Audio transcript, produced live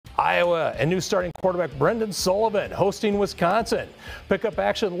Iowa and new starting quarterback Brendan Sullivan hosting Wisconsin. Pickup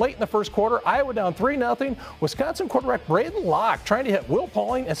action late in the first quarter. Iowa down 3-0. Wisconsin quarterback Braden Locke trying to hit Will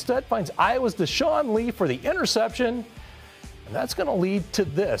Pauling. Instead finds Iowa's Deshaun Lee for the interception. And that's going to lead to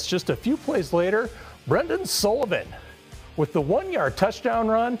this. Just a few plays later, Brendan Sullivan with the 1-yard touchdown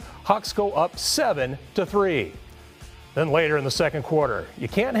run. Hawks go up 7-3. Then later in the second quarter, you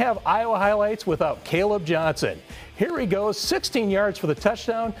can't have Iowa highlights without Caleb Johnson. Here he goes, 16 yards for the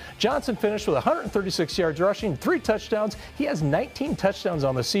touchdown. Johnson finished with 136 yards rushing, 3 touchdowns. He has 19 touchdowns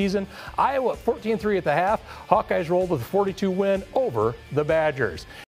on the season. Iowa 14-3 at the half. Hawkeyes rolled with a 42 win over the Badgers.